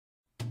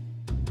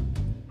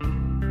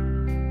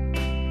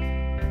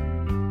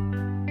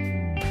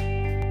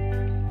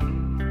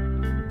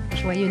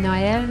Joyeux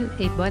Noël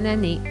et bonne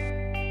année.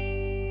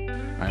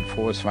 Ein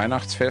frohes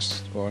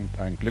Weihnachtsfest und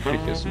ein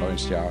glückliches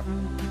neues Jahr.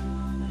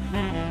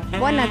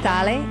 Buon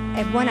Natale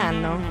e buon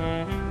anno.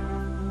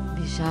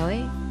 Bishawe,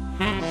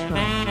 Sjun.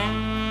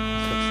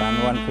 สุขสัน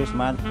ต์วันคริสต์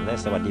มาสและ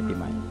สวัสดีปีใ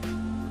หม่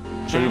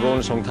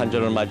즐거운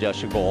성탄절을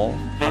맞이하시고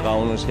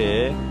다가오는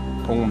새해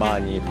복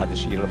많이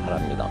받으시기를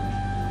바랍니다.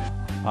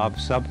 आप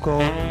सबको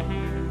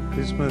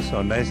Christmas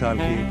और नए साल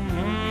की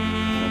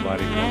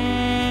मुबारक हो.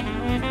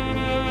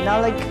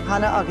 Nalig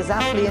Hana agus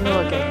Afli and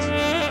Nugget.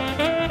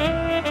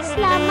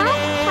 Selamat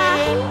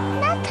Hari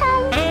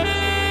Natal.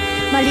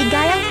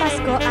 Maligayang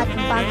Pasko at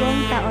bagong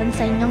taon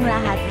sa inyong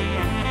lahat.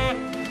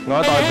 我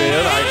代表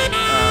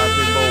全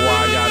部華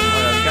人唐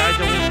人街中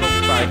祝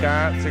大家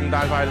聖誕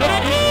快樂同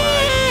埋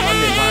新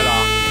年快樂。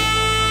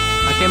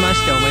明けまし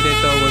ておめで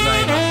とうござ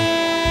います。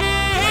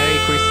Merry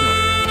Christmas.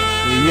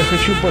 Я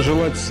хочу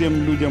пожелать всем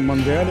людям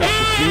Монреаля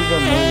счастливого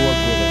Нового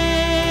года.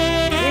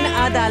 Din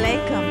Ada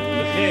Aleikum.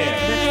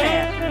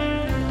 Bexer.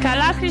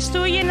 Καλά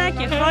Χριστούγεννα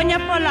και χρόνια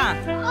πολλά.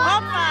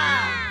 Opa!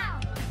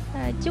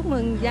 Chúc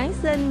mừng Giáng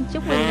sinh,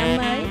 chúc mừng năm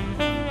mới.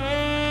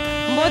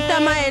 Mbota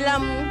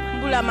maelam,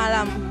 bula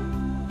malam.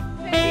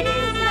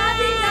 Feliz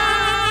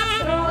Navidad,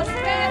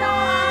 prospero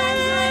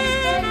año y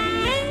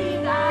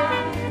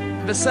felicidad.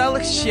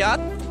 Veselak.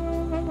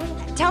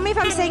 Tell me if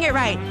I'm saying it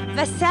right.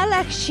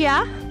 Veselak Shia.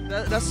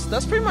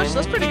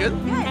 That's pretty good.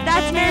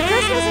 That's Merry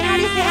Christmas, and how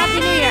do you say Happy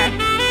New Year?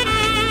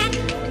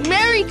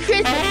 Merry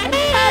Christmas and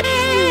Happy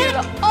New Year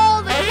to all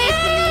the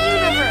kids in the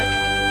universe.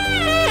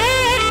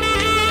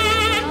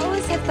 I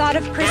always had thought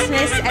of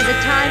Christmas as a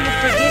time of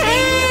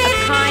forgiving, a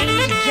kind,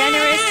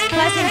 generous,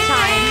 pleasant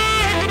time,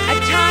 a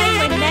time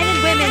when men and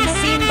women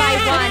seem by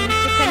one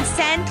to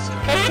consent,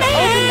 to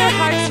open their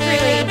hearts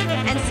freely,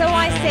 and so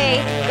I say,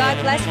 God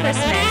bless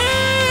Christmas.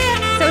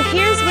 So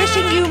here's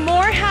wishing you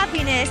more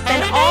happiness than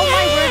all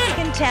my words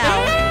can tell,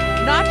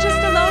 not just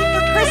alone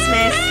for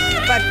Christmas,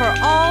 but for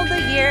all the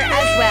year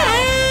as well.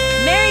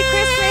 Merry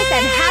Christmas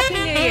and Happy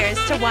New Year's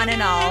to one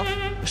and all.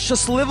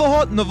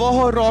 Щасливого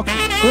Нового року.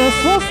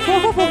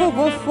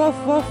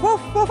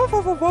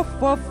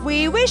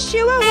 We wish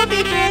you a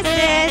whoopee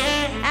Christmas.